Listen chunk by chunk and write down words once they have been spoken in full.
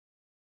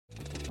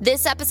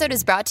This episode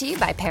is brought to you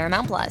by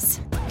Paramount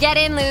Plus. Get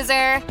in,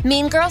 loser!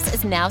 Mean Girls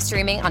is now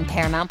streaming on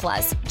Paramount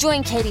Plus.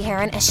 Join Katie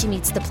Heron as she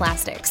meets the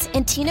plastics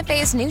in Tina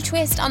Fey's new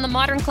twist on the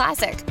modern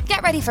classic.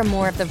 Get ready for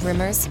more of the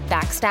rumors,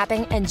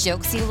 backstabbing, and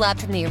jokes you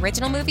loved from the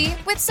original movie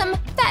with some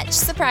fetch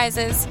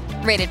surprises.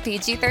 Rated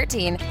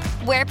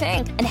PG-13. Wear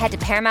pink and head to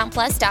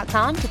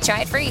ParamountPlus.com to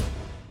try it free.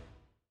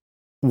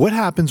 What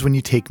happens when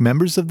you take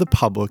members of the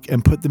public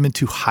and put them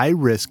into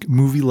high-risk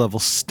movie-level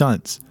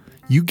stunts?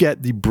 You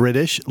get the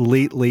British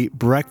Late Late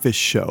Breakfast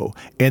Show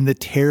and the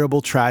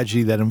terrible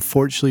tragedy that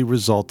unfortunately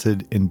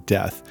resulted in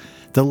death.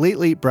 The Late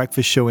Late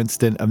Breakfast Show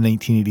incident of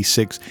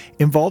 1986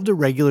 involved a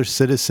regular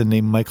citizen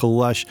named Michael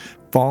Lush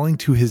falling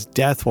to his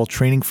death while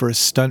training for a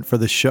stunt for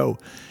the show.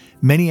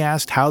 Many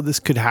asked how this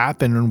could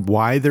happen and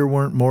why there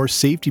weren't more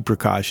safety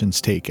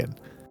precautions taken.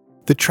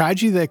 The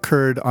tragedy that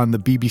occurred on the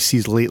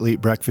BBC's Late Late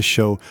Breakfast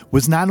Show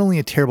was not only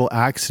a terrible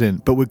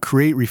accident, but would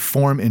create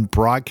reform in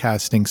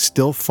broadcasting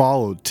still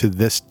followed to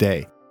this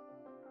day.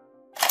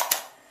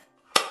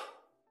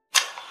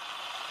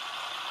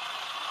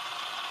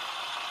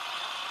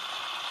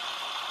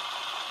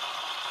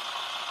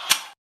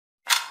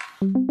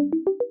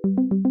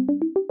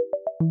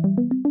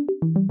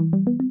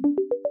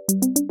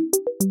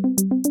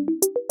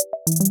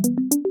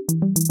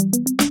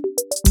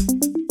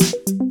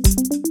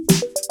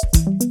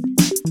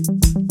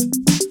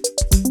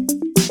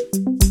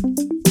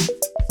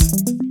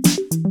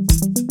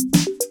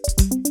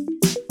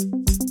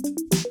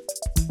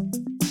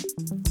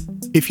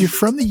 If you're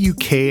from the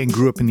UK and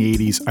grew up in the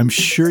 80s, I'm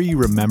sure you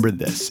remember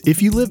this.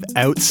 If you live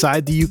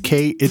outside the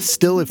UK, it's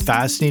still a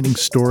fascinating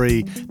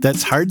story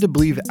that's hard to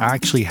believe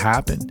actually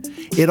happened.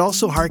 It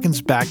also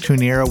harkens back to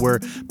an era where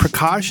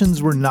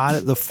precautions were not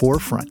at the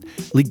forefront.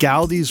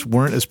 Legalities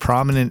weren't as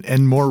prominent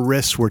and more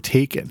risks were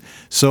taken.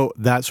 So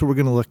that's what we're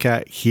going to look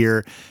at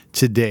here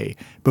today.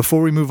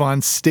 Before we move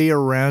on, stay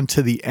around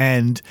to the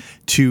end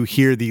to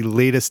hear the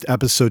latest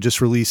episode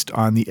just released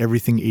on the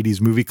Everything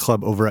 80s Movie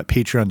Club over at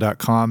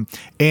patreon.com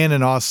and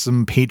an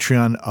awesome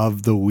Patreon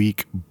of the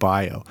Week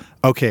bio.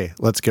 Okay,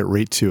 let's get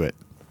right to it.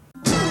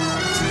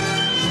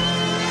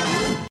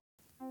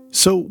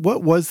 So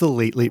what was the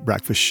Late Late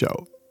Breakfast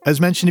Show? As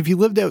mentioned, if you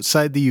lived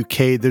outside the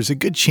UK, there's a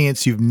good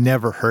chance you've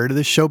never heard of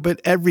the show, but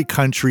every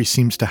country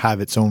seems to have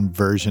its own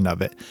version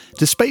of it.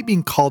 Despite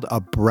being called a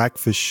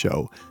breakfast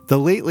show, the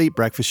Late Late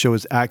Breakfast Show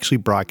is actually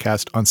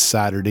broadcast on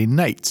Saturday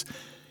nights.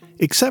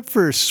 Except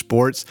for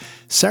sports,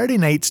 Saturday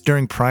nights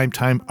during prime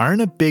time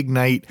aren't a big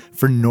night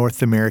for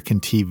North American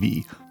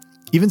TV.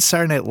 Even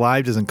Saturday Night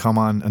Live doesn't come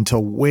on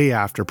until way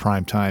after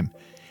prime time.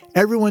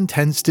 Everyone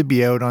tends to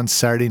be out on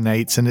Saturday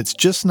nights, and it's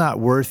just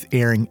not worth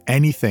airing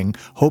anything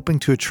hoping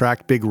to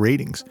attract big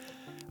ratings.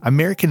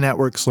 American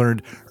networks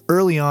learned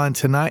early on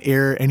to not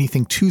air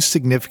anything too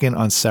significant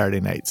on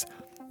Saturday nights.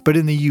 But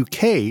in the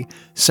UK,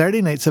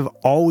 Saturday nights have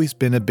always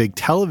been a big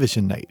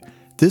television night.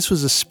 This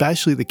was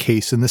especially the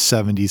case in the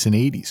 70s and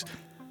 80s.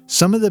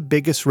 Some of the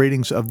biggest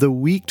ratings of the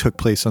week took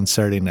place on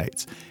Saturday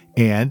nights.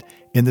 And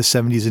in the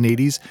 70s and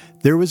 80s,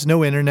 there was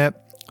no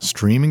internet,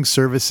 streaming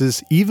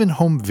services, even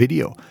home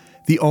video.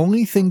 The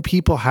only thing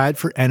people had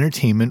for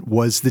entertainment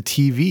was the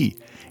TV,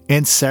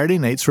 and Saturday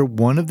nights were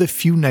one of the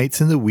few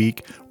nights in the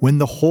week when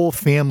the whole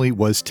family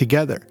was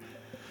together.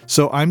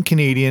 So I'm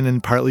Canadian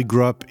and partly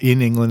grew up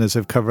in England, as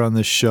I've covered on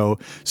this show.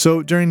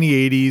 So during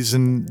the 80s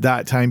and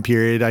that time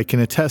period, I can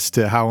attest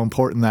to how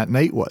important that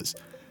night was.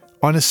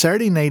 On a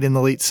Saturday night in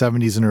the late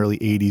 70s and early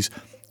 80s,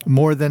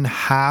 more than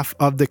half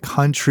of the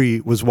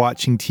country was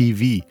watching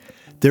TV.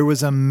 There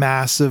was a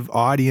massive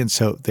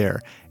audience out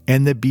there,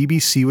 and the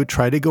BBC would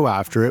try to go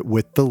after it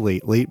with the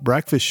Late Late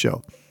Breakfast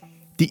Show.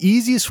 The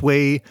easiest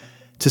way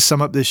to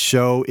sum up this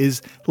show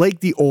is like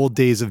the old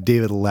days of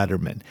David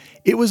Letterman.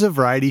 It was a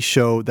variety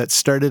show that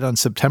started on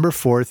September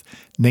 4th,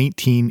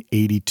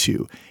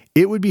 1982.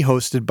 It would be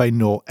hosted by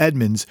Noel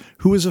Edmonds,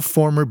 who was a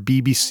former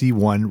BBC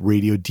One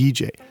radio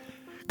DJ.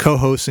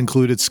 Co-hosts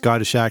included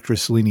Scottish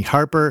actress Leonie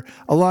Harper,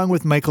 along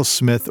with Michael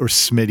Smith or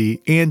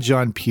Smitty, and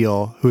John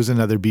Peel, who was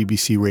another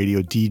BBC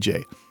radio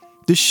DJ.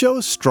 The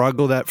show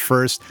struggled at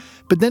first,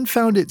 but then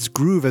found its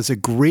groove as a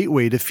great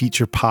way to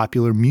feature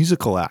popular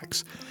musical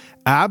acts.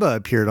 ABBA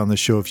appeared on the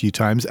show a few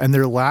times, and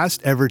their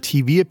last ever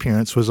TV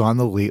appearance was on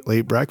the Late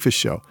Late Breakfast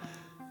Show.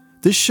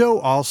 This show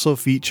also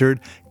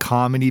featured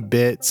comedy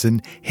bits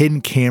and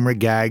hidden camera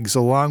gags,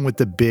 along with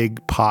the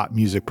big pop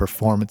music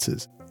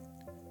performances.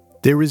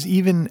 There was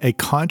even a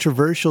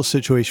controversial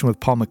situation with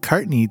Paul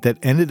McCartney that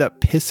ended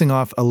up pissing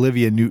off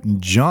Olivia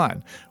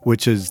Newton-John,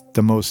 which is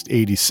the most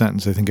 80s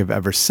sentence I think I've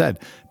ever said,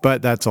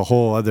 but that's a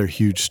whole other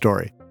huge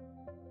story.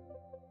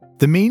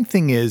 The main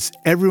thing is,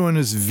 everyone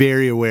is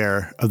very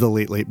aware of the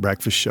Late Late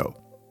Breakfast Show.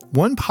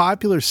 One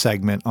popular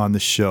segment on the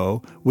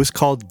show was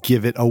called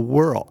Give It a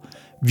Whirl.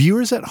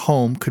 Viewers at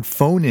home could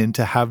phone in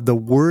to have the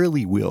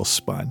whirly wheel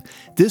spun.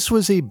 This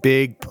was a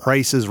big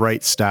Price is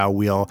Right style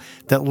wheel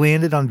that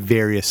landed on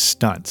various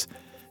stunts.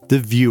 The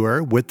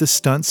viewer, with the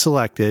stunt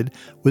selected,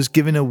 was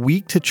given a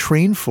week to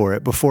train for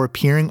it before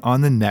appearing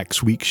on the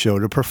next week's show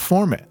to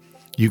perform it.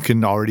 You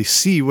can already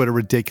see what a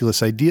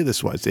ridiculous idea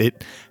this was.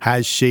 It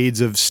has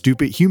shades of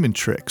Stupid Human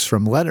Tricks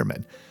from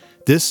Letterman.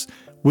 This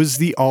was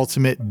the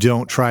ultimate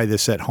don't try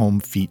this at home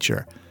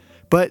feature.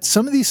 But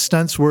some of these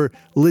stunts were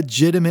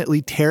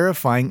legitimately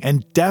terrifying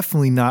and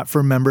definitely not for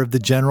a member of the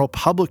general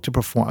public to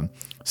perform.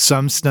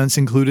 Some stunts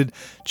included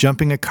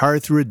jumping a car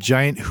through a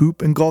giant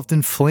hoop engulfed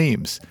in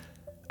flames.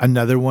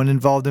 Another one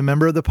involved a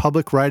member of the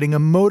public riding a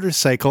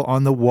motorcycle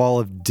on the wall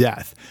of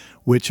death,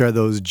 which are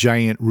those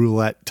giant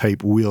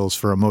roulette-type wheels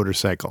for a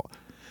motorcycle.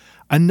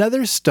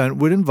 Another stunt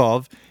would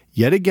involve,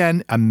 yet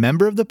again, a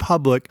member of the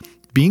public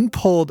being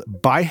pulled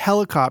by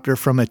helicopter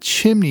from a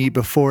chimney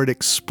before it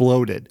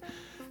exploded.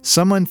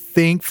 Someone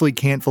thankfully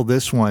canceled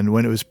this one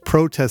when it was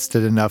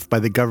protested enough by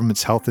the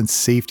government's Health and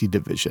Safety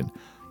Division.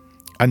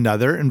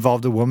 Another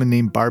involved a woman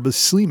named Barbara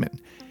Sleeman.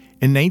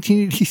 In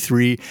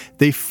 1983,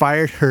 they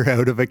fired her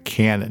out of a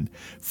cannon.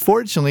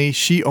 Fortunately,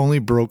 she only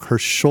broke her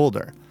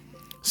shoulder.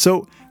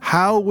 So,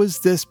 how was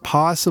this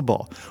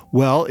possible?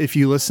 Well, if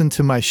you listen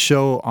to my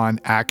show on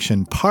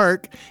Action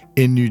Park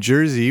in New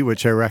Jersey,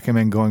 which I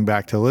recommend going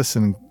back to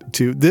listen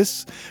to,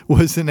 this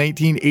was the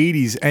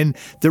 1980s, and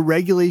the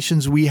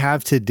regulations we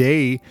have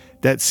today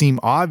that seem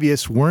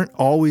obvious weren't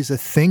always a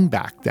thing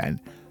back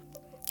then.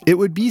 It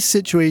would be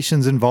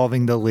situations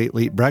involving the Late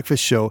Late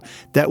Breakfast Show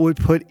that would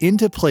put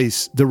into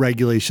place the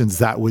regulations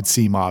that would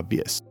seem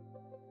obvious.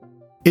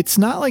 It's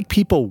not like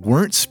people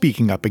weren't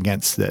speaking up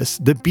against this.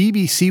 The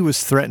BBC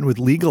was threatened with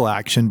legal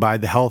action by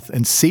the Health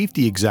and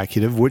Safety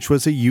Executive, which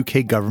was a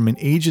UK government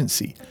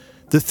agency.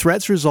 The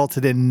threats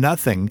resulted in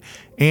nothing,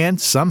 and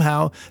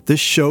somehow the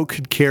show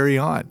could carry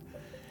on.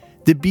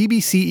 The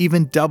BBC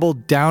even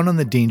doubled down on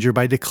the danger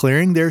by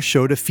declaring their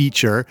show to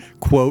feature,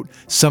 quote,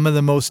 some of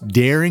the most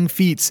daring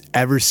feats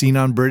ever seen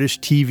on British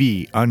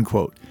TV,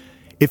 unquote.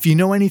 If you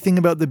know anything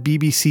about the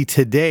BBC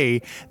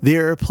today, they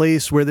are a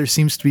place where there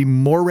seems to be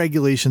more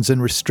regulations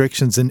and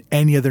restrictions than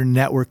any other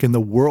network in the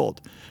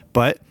world.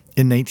 But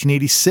in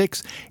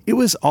 1986, it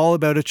was all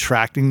about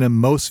attracting the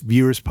most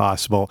viewers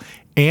possible,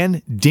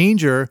 and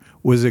danger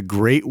was a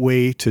great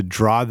way to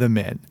draw them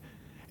in.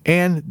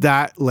 And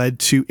that led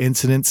to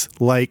incidents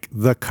like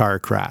the car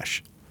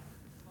crash.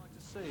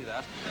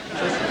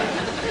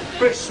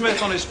 Rich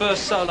Smith on his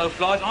first solo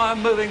flight. I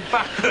am moving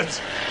backwards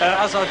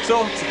as I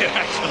talk to you,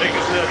 actually,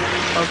 because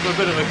I'm a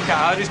bit of a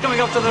coward. He's coming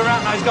up to the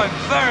ramp now. He's going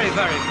very,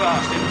 very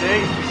fast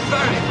indeed.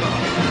 Very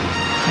fast.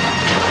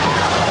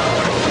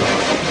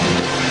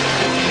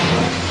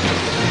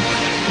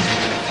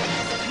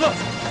 Look.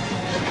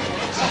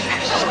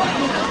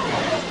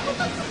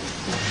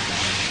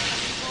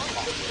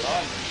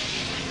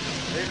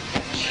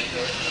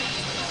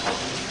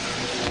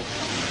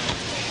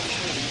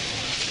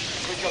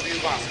 Which of you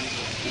won?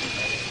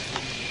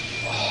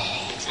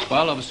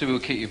 Well, obviously we'll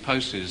keep you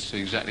posted as to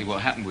exactly what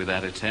happened with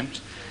that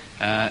attempt.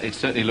 It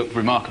certainly looked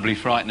remarkably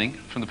frightening.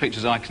 From the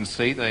pictures I can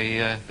see,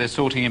 they're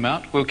sorting him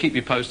out. We'll keep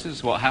you posted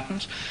as to what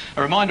happens.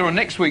 A reminder on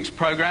next week's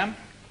programme,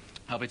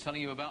 I'll be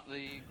telling you about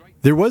the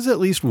great... There was at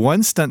least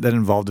one stunt that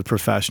involved a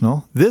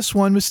professional. This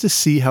one was to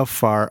see how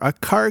far a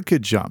car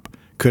could jump.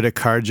 Could a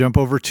car jump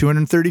over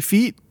 230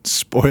 feet?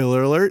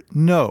 Spoiler alert,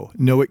 no,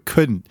 it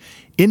couldn't.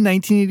 In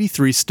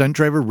 1983, stunt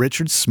driver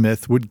Richard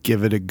Smith would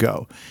give it a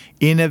go.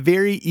 In a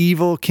very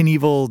Evel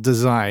Knievel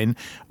design,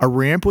 a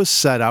ramp was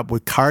set up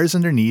with cars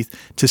underneath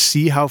to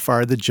see how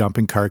far the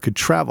jumping car could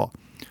travel.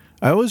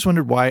 I always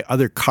wondered why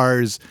other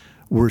cars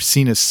were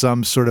seen as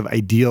some sort of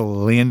ideal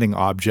landing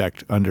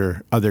object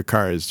under other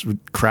cars.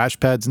 Would crash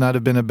pads not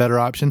have been a better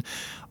option?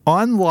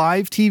 On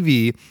live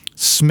TV,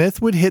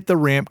 Smith would hit the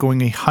ramp going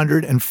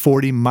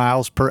 140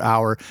 miles per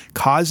hour,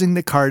 causing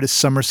the car to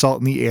somersault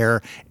in the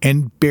air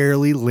and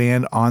barely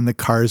land on the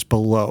cars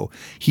below.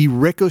 He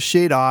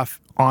ricocheted off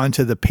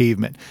onto the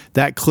pavement.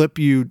 That clip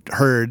you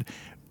heard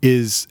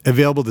is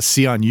available to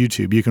see on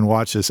YouTube. You can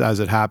watch this as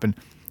it happened.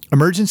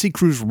 Emergency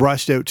crews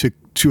rushed out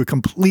to a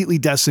completely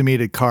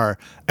decimated car,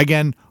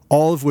 again,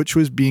 all of which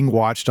was being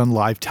watched on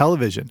live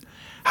television.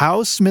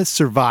 How Smith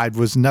survived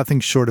was nothing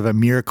short of a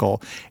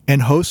miracle,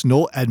 and host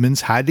Noel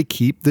Edmonds had to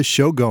keep the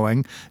show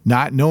going,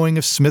 not knowing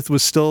if Smith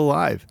was still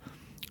alive.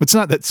 It's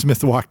not that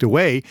Smith walked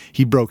away.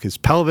 He broke his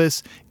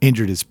pelvis,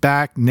 injured his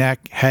back,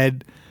 neck,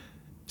 head.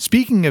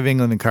 Speaking of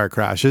England and car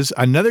crashes,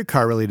 another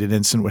car-related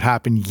incident would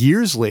happen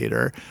years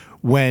later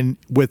when,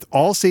 with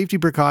all safety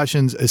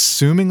precautions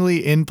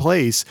assumingly in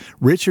place,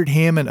 Richard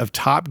Hammond of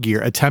Top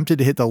Gear attempted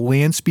to hit the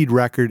land speed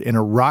record in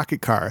a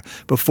rocket car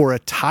before a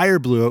tire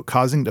blew out,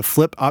 causing it to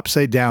flip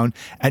upside down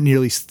at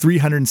nearly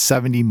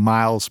 370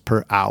 miles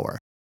per hour.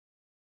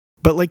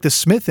 But like the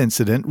Smith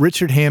incident,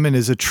 Richard Hammond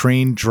is a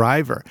trained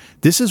driver.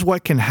 This is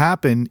what can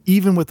happen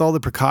even with all the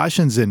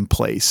precautions in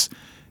place.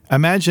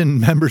 Imagine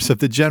members of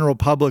the general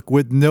public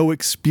with no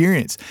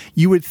experience.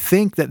 You would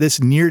think that this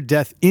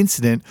near-death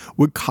incident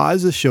would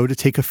cause the show to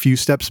take a few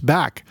steps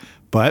back.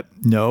 But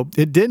no,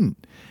 it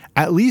didn't.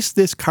 At least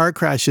this car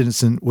crash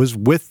incident was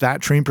with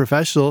that trained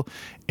professional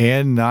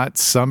and not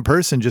some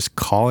person just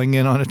calling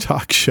in on a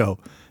talk show.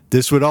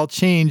 This would all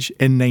change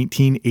in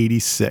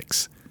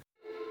 1986.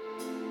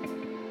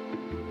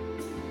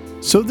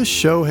 So the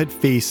show had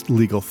faced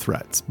legal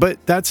threats,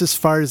 but that's as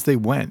far as they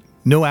went.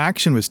 No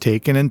action was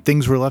taken and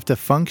things were left to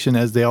function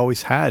as they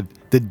always had.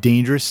 The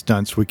dangerous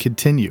stunts would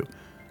continue.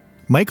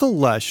 Michael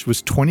Lush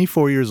was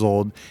 24 years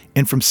old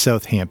and from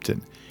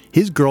Southampton.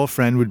 His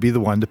girlfriend would be the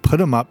one to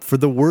put him up for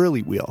the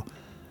whirly wheel.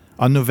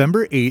 On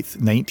November 8th,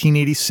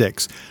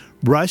 1986,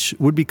 Rush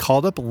would be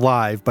called up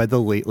live by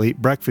the Late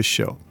Late Breakfast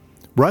Show.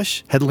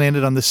 Rush had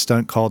landed on the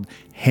stunt called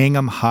Hang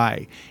 'em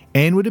High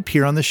and would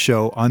appear on the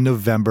show on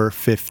November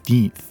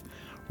 15th.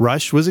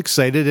 Rush was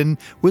excited and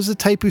was the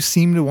type who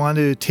seemed to want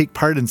to take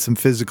part in some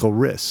physical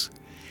risks.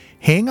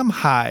 Hang 'em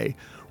High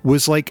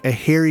was like a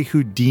Harry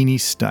Houdini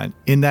stunt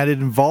in that it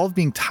involved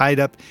being tied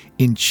up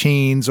in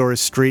chains or a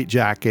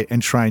straitjacket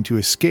and trying to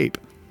escape.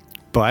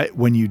 But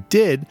when you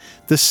did,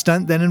 the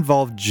stunt then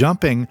involved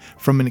jumping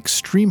from an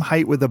extreme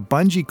height with a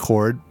bungee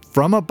cord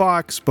from a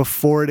box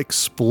before it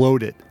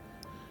exploded.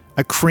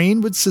 A crane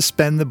would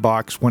suspend the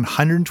box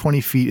 120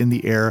 feet in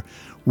the air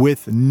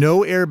with no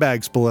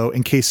airbags below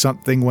in case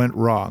something went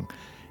wrong.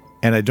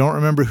 And I don't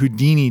remember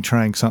Houdini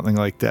trying something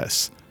like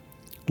this.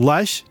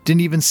 Lush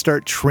didn't even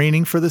start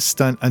training for the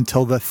stunt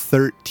until the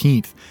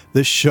 13th.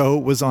 The show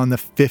was on the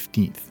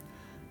 15th.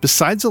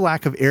 Besides the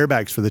lack of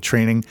airbags for the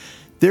training,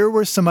 there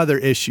were some other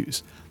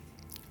issues.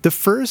 The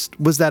first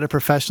was that a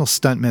professional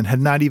stuntman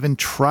had not even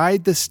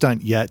tried the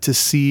stunt yet to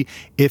see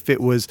if it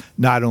was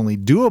not only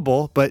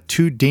doable, but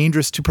too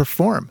dangerous to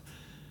perform.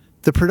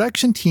 The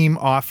production team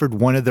offered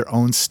one of their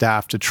own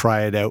staff to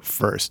try it out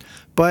first,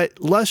 but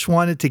Lush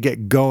wanted to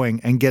get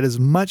going and get as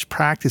much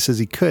practice as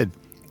he could.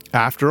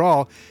 After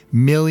all,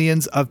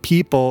 millions of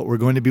people were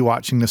going to be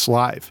watching this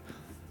live.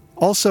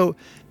 Also,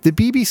 the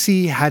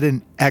BBC had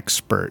an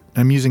expert.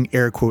 I'm using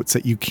air quotes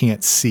that you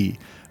can't see.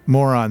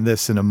 More on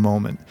this in a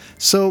moment.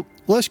 So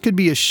Lush could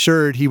be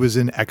assured he was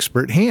in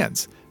expert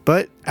hands.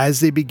 But as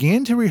they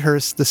began to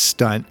rehearse the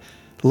stunt,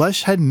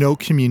 Lush had no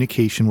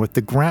communication with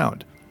the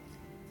ground.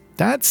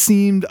 That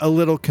seemed a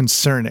little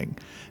concerning,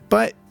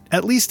 but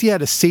at least he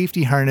had a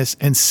safety harness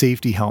and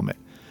safety helmet.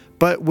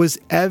 But was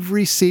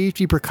every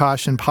safety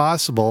precaution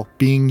possible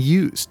being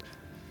used?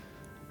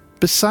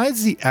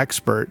 Besides the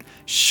expert,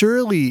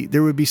 surely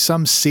there would be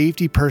some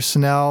safety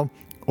personnel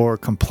or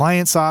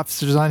compliance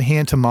officers on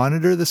hand to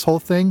monitor this whole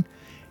thing?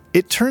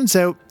 It turns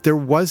out there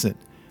wasn't.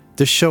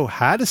 The show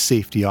had a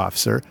safety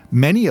officer,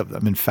 many of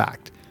them in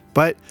fact,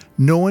 but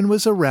no one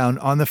was around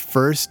on the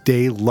first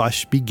day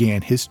Lush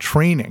began his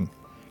training.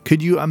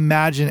 Could you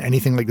imagine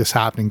anything like this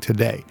happening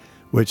today?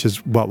 Which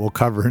is what we'll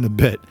cover in a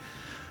bit.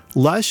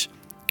 Lush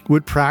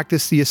would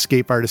practice the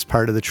escape artist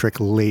part of the trick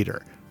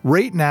later.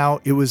 Right now,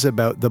 it was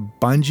about the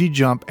bungee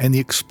jump and the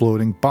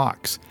exploding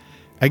box.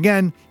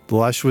 Again,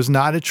 Lush was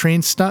not a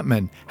trained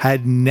stuntman,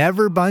 had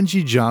never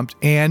bungee jumped,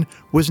 and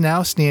was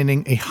now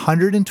standing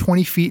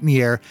 120 feet in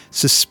the air,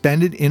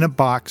 suspended in a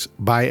box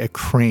by a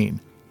crane.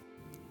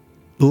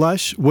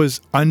 Lush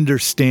was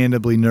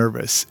understandably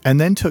nervous,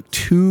 and then took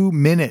 2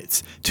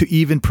 minutes to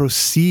even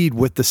proceed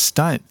with the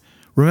stunt.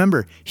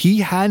 Remember,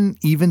 he hadn't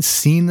even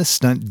seen the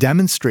stunt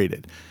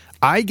demonstrated.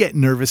 I get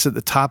nervous at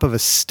the top of a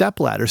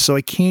stepladder, so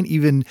I can't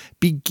even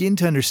begin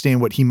to understand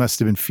what he must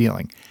have been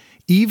feeling.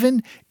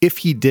 Even if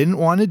he didn't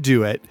want to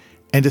do it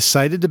and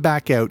decided to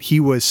back out, he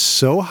was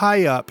so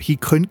high up he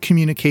couldn't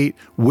communicate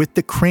with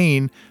the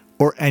crane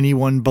or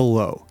anyone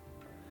below.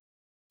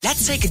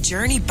 Let's take a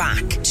journey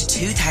back to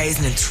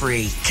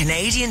 2003.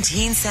 Canadian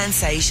teen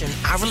sensation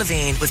Avril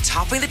Lavigne was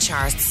topping the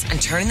charts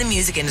and turning the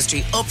music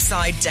industry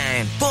upside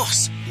down.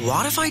 But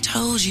what if I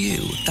told you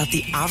that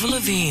the Avril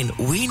Lavigne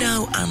we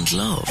know and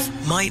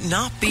love might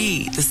not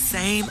be the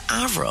same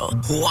Avril?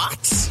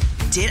 What?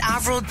 Did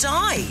Avril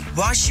die?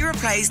 Was she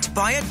replaced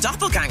by a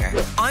doppelganger?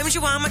 I'm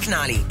Joanne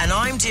McNally, and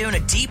I'm doing a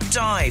deep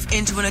dive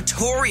into a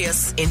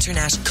notorious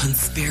internet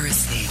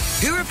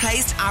conspiracy. Who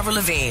replaced Avril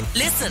Lavigne?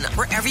 Listen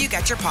wherever you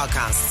get your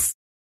podcasts.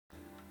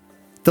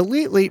 The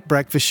Late Late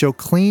Breakfast Show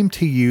claimed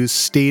to use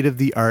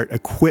state-of-the-art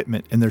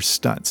equipment in their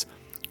stunts.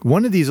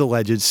 One of these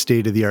alleged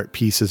state-of-the-art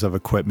pieces of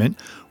equipment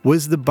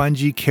was the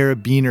bungee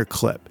carabiner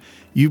clip.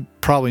 You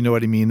probably know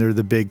what I mean. They're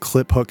the big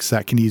clip hooks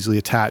that can easily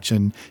attach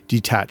and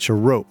detach a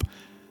rope.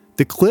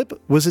 The clip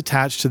was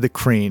attached to the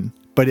crane,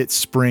 but it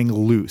sprang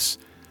loose.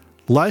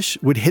 Lush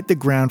would hit the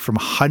ground from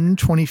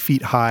 120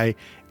 feet high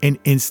and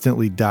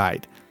instantly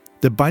died.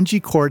 The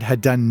bungee cord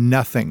had done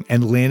nothing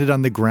and landed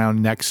on the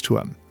ground next to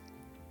him.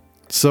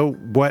 So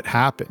what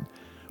happened?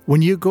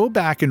 When you go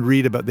back and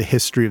read about the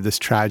history of this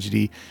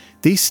tragedy,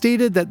 they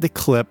stated that the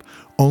clip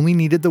only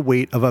needed the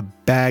weight of a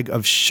bag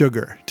of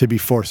sugar to be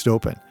forced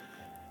open.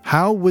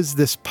 How was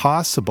this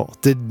possible?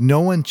 Did no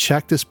one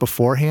check this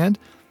beforehand?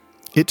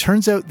 It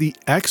turns out the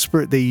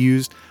expert they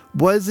used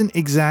wasn't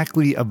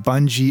exactly a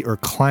bungee or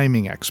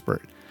climbing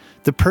expert.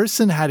 The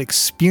person had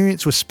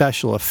experience with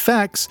special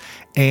effects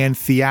and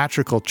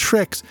theatrical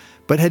tricks,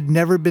 but had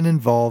never been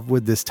involved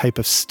with this type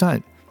of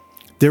stunt.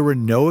 There were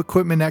no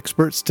equipment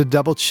experts to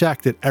double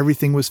check that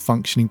everything was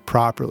functioning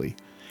properly.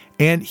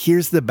 And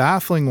here's the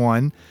baffling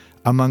one,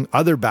 among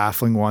other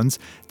baffling ones,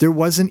 there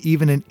wasn't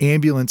even an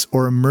ambulance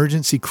or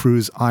emergency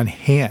crews on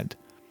hand.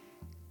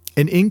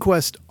 An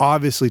inquest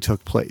obviously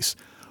took place.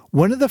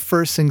 One of the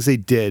first things they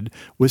did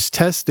was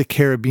test the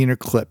carabiner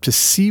clip to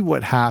see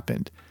what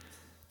happened.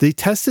 They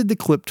tested the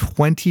clip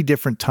 20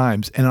 different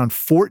times, and on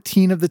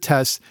 14 of the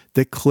tests,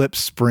 the clip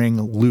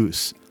sprang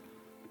loose.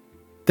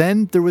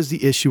 Then there was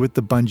the issue with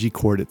the bungee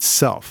cord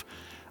itself.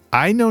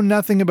 I know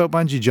nothing about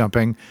bungee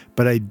jumping,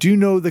 but I do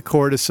know the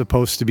cord is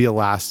supposed to be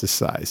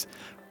elasticized.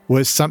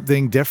 Was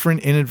something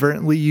different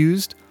inadvertently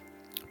used?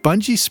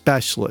 Bungee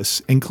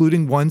specialists,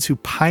 including ones who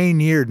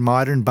pioneered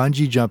modern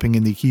bungee jumping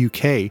in the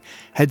UK,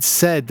 had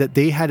said that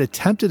they had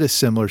attempted a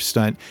similar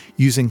stunt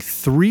using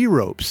 3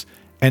 ropes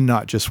and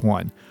not just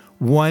one.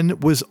 One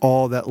was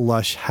all that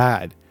Lush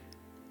had.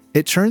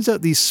 It turns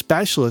out these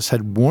specialists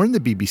had warned the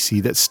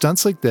BBC that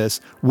stunts like this,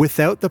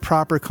 without the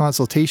proper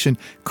consultation,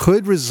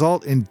 could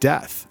result in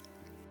death.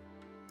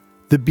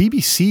 The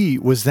BBC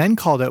was then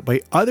called out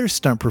by other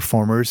stunt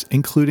performers,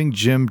 including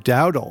Jim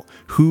Dowdall,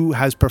 who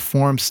has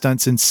performed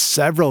stunts in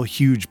several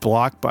huge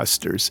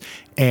blockbusters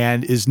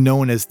and is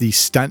known as the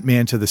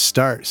stuntman to the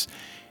stars.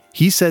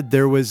 He said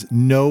there was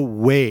no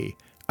way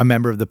a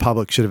member of the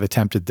public should have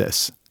attempted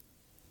this.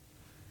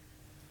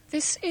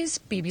 This is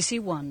BBC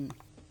One.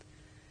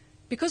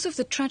 Because of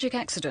the tragic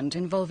accident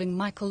involving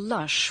Michael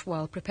Lush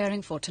while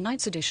preparing for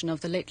tonight's edition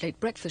of the Late Late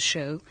Breakfast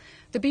Show,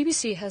 the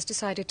BBC has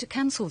decided to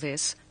cancel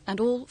this and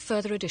all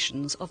further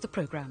editions of the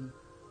programme.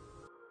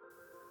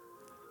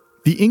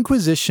 The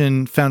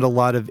Inquisition found a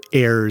lot of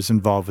errors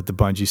involved with the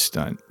bungee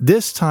stunt.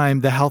 This time,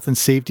 the health and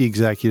safety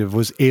executive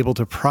was able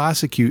to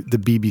prosecute the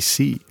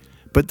BBC,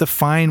 but the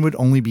fine would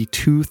only be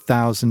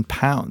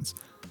 £2,000.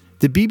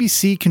 The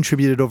BBC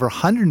contributed over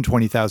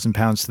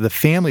 £120,000 to the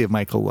family of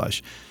Michael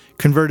Lush.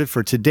 Converted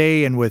for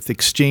today and with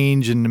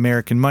exchange in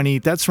American money,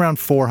 that's around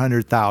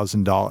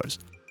 $400,000.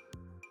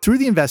 Through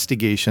the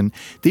investigation,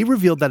 they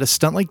revealed that a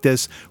stunt like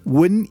this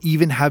wouldn't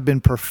even have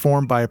been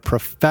performed by a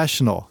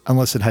professional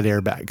unless it had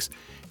airbags.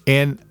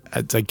 And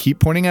as I keep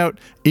pointing out,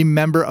 a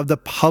member of the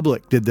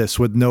public did this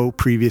with no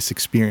previous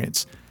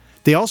experience.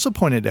 They also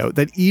pointed out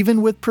that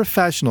even with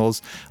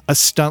professionals, a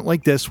stunt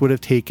like this would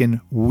have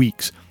taken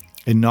weeks.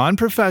 A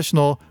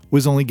non-professional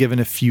was only given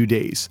a few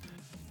days.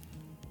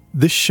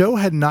 The show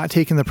had not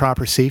taken the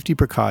proper safety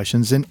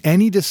precautions, and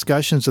any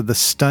discussions of the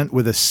stunt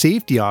with a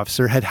safety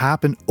officer had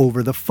happened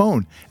over the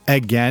phone.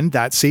 Again,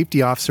 that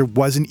safety officer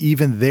wasn't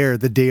even there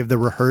the day of the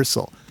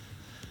rehearsal.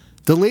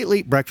 The Late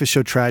Late Breakfast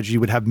Show tragedy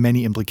would have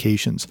many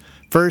implications.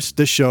 First,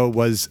 the show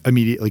was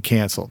immediately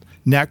cancelled.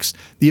 Next,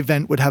 the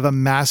event would have a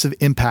massive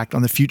impact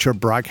on the future of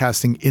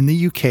broadcasting in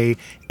the UK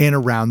and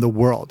around the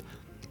world.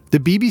 The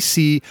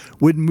BBC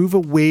would move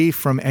away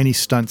from any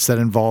stunts that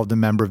involved a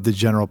member of the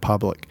general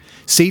public.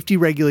 Safety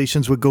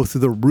regulations would go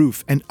through the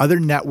roof, and other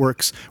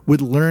networks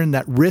would learn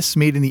that risks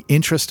made in the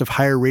interest of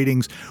higher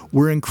ratings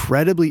were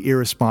incredibly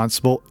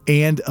irresponsible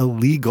and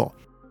illegal.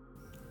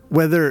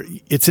 Whether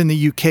it's in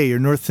the UK or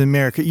North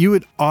America, you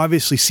would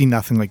obviously see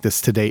nothing like this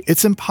today.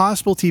 It's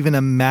impossible to even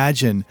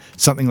imagine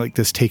something like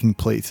this taking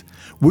place.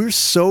 We're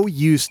so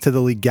used to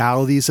the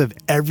legalities of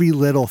every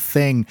little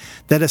thing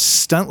that a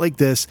stunt like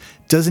this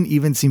doesn't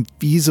even seem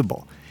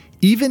feasible.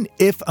 Even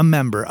if a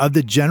member of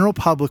the general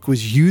public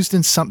was used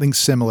in something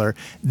similar,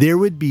 there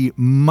would be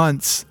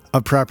months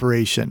of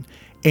preparation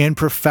and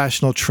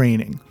professional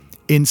training,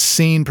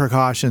 insane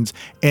precautions,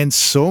 and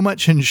so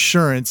much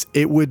insurance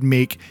it would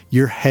make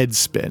your head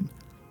spin.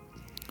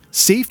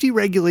 Safety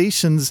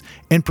regulations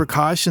and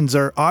precautions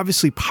are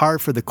obviously par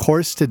for the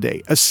course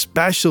today,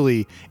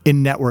 especially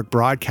in network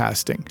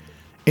broadcasting.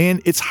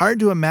 And it's hard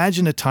to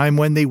imagine a time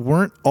when they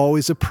weren't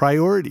always a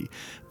priority.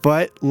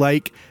 But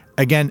like,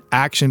 again,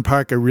 Action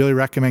Park, I really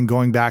recommend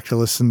going back to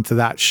listen to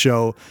that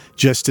show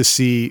just to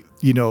see,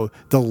 the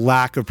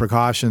lack of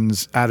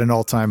precautions at an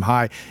all-time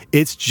high.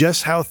 It's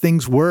just how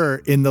things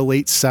were in the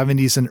late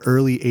 70s and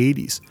early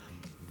 80s.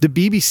 The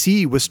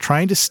BBC was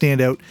trying to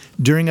stand out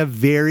during a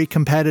very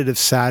competitive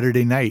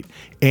Saturday night,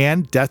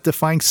 and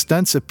death-defying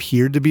stunts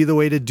appeared to be the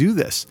way to do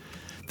this.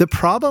 The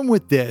problem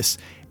with this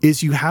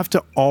is you have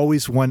to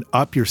always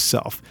one-up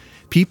yourself.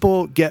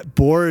 People get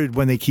bored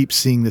when they keep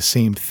seeing the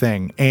same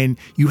thing, and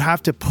you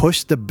have to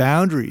push the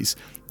boundaries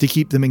to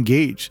keep them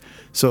engaged.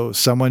 So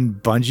someone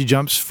bungee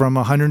jumps from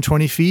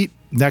 120 feet,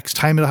 next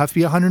time it'll have to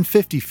be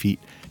 150 feet,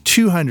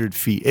 200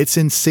 feet. It's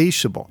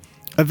insatiable.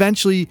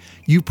 Eventually,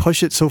 you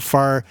push it so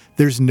far,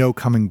 there's no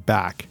coming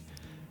back.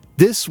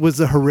 This was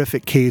the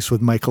horrific case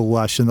with Michael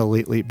Lush in the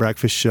Late Late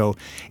Breakfast Show.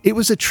 It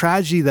was a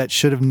tragedy that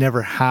should have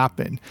never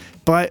happened,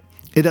 but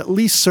it at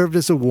least served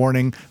as a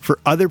warning for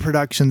other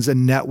productions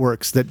and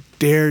networks that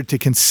dared to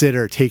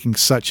consider taking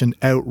such an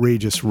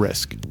outrageous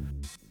risk.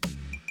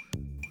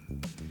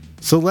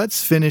 So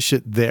let's finish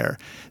it there.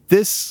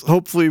 This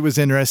hopefully was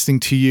interesting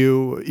to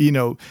you,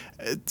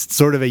 it's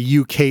sort of a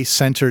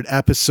UK-centered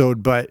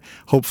episode, but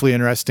hopefully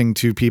interesting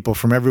to people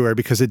from everywhere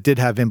because it did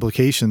have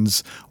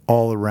implications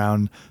all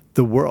around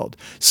the world.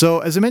 So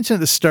as I mentioned at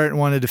the start and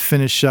wanted to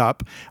finish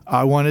up,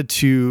 I wanted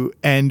to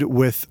end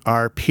with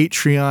our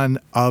Patreon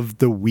of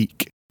the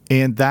week.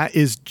 And that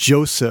is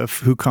Joseph,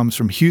 who comes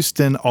from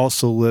Houston,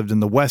 also lived in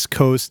the West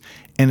Coast,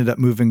 ended up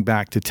moving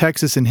back to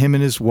Texas, and him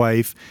and his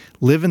wife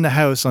live in the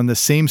house on the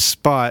same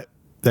spot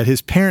that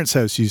his parents'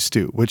 house used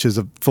to, which is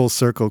a full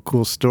circle,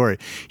 cool story.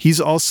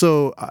 He's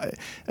also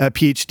a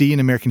PhD in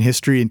American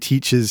history and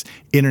teaches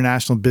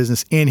international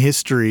business and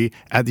history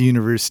at the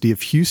University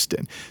of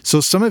Houston.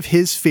 So some of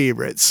his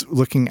favorites,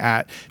 looking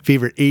at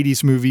favorite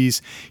 80s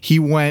movies, he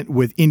went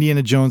with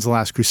Indiana Jones, The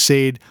Last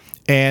Crusade,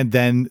 and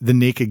then The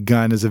Naked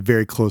Gun is a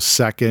very close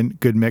second.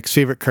 Good mix.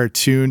 Favorite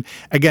cartoon.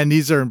 Again,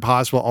 these are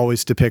impossible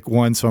always to pick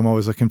one, so I'm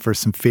always looking for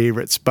some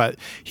favorites. But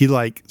he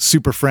liked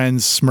Super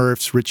Friends,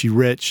 Smurfs, Richie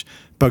Rich,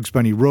 Bugs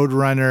Bunny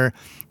Roadrunner.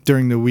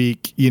 During the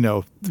week,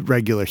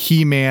 regular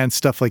He-Man,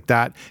 stuff like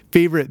that.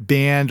 Favorite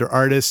band or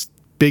artist,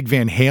 big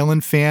Van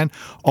Halen fan.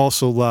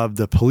 Also loved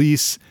The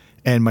Police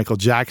and Michael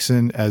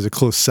Jackson as a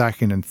close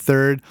second and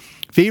third.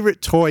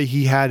 Favorite toy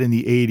he had in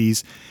the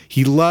 80s.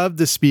 He loved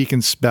the Speak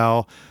and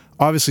Spell.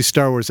 Obviously,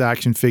 Star Wars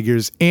action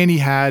figures, and he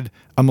had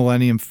a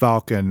Millennium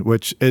Falcon,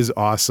 which is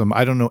awesome.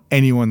 I don't know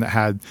anyone that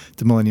had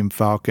the Millennium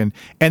Falcon.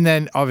 And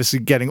then, obviously,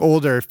 getting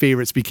older,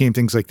 favorites became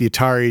things like the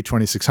Atari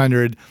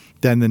 2600,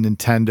 then the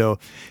Nintendo.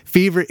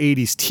 Favorite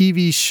 80s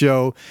TV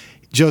show.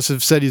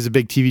 Joseph said he's a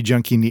big TV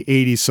junkie in the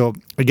 80s, so,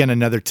 again,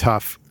 another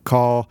tough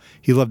call.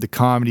 He loved the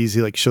comedies.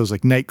 He liked shows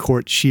like Night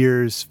Court,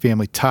 Cheers,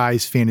 Family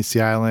Ties,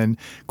 Fantasy Island,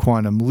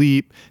 Quantum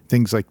Leap,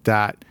 things like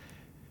that.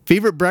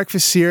 Favorite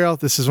breakfast cereal,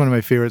 this is one of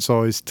my favorites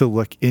always to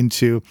look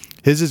into.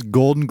 His is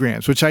Golden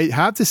Grams, which I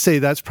have to say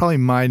that's probably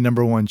my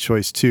number one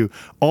choice too.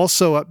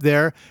 Also up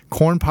there,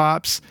 Corn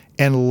Pops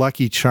and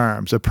Lucky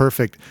Charms, a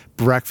perfect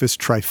breakfast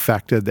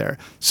trifecta there.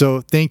 So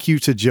thank you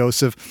to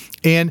Joseph.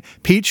 And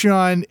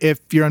Patreon,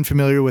 if you're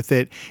unfamiliar with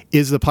it,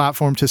 is the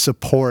platform to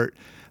support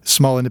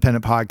small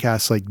independent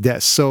podcasts like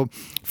this. So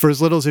for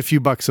as little as a few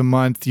bucks a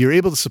month, you're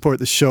able to support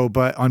the show,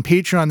 but on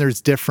Patreon,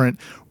 there's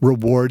different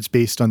rewards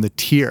based on the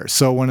tier.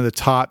 So one of the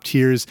top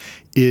tiers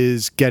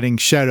is getting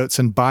shout outs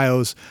and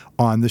bios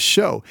on the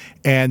show.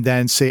 And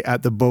then say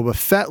at the Boba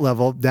Fett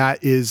level,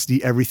 that is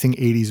the Everything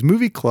 80s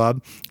Movie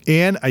Club.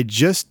 And I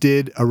just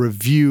did a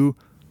review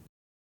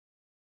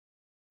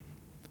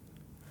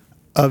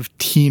of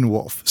Teen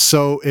Wolf.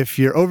 So if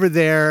you're over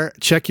there,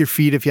 check your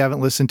feed if you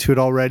haven't listened to it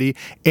already.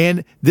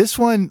 And this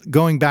one,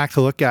 going back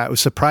to look at, was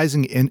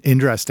surprising and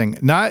interesting.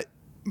 Not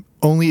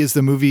only is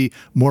the movie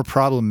more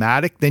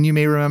problematic than you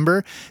may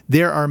remember,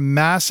 there are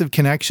massive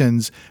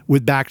connections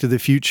with Back to the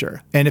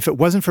Future. And if it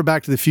wasn't for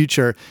Back to the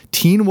Future,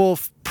 Teen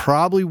Wolf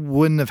probably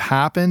wouldn't have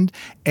happened,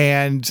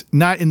 and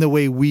not in the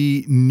way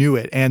we knew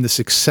it and the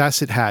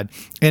success it had.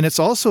 And it's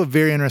also a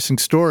very interesting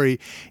story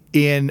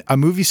in a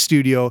movie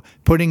studio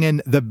putting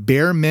in the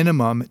bare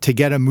minimum to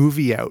get a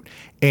movie out.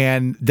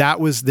 And that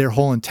was their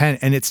whole intent.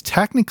 And it's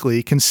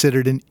technically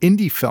considered an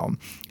indie film.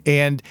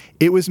 And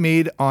it was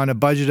made on a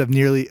budget of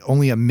nearly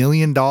only $1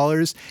 million.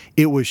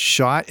 It was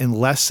shot in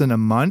less than a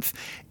month.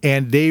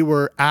 And they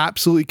were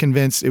absolutely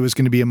convinced it was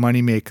going to be a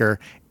moneymaker.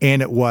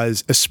 And it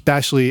was,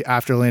 especially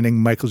after landing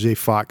Michael J.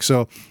 Fox.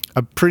 So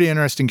a pretty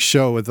interesting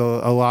show with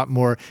a lot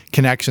more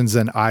connections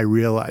than I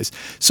realized.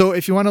 So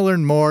if you want to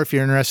learn more, if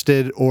you're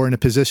interested or in a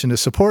position to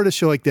support a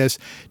show like this,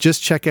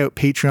 just check out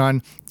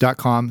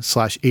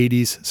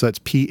patreon.com/80s. So that's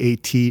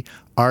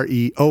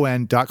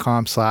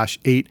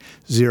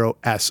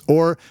patreon.com/80s,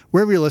 or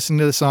wherever you're listening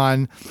to this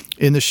on.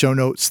 In the show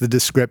notes, the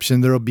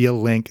description, there'll be a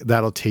link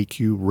that'll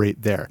take you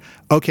right there.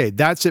 Okay,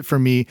 that's it for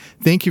me.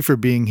 Thank you for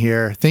being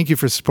here. Thank you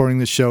for supporting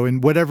the show in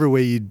whatever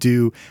way you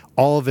do.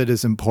 All of it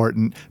is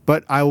important,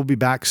 but I will be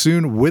back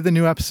soon with a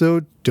new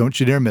episode. Don't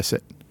you dare miss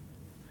it.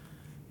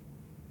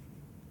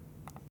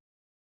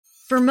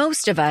 For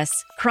most of us,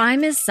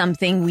 crime is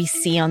something we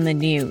see on the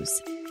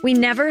news. We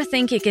never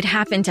think it could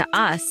happen to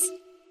us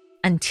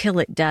until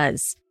it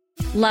does.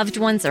 Loved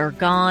ones are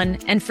gone,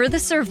 and for the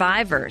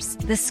survivors,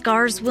 the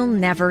scars will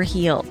never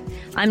heal.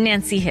 I'm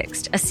Nancy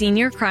Hixt, a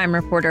senior crime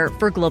reporter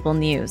for Global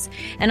News.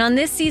 And on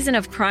this season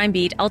of Crime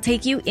Beat, I'll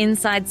take you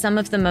inside some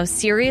of the most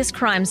serious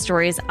crime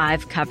stories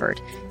I've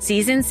covered.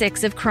 Season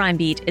 6 of Crime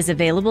Beat is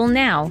available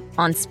now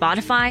on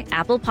Spotify,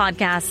 Apple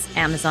Podcasts,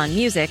 Amazon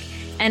Music,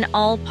 and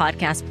all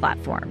podcast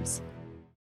platforms.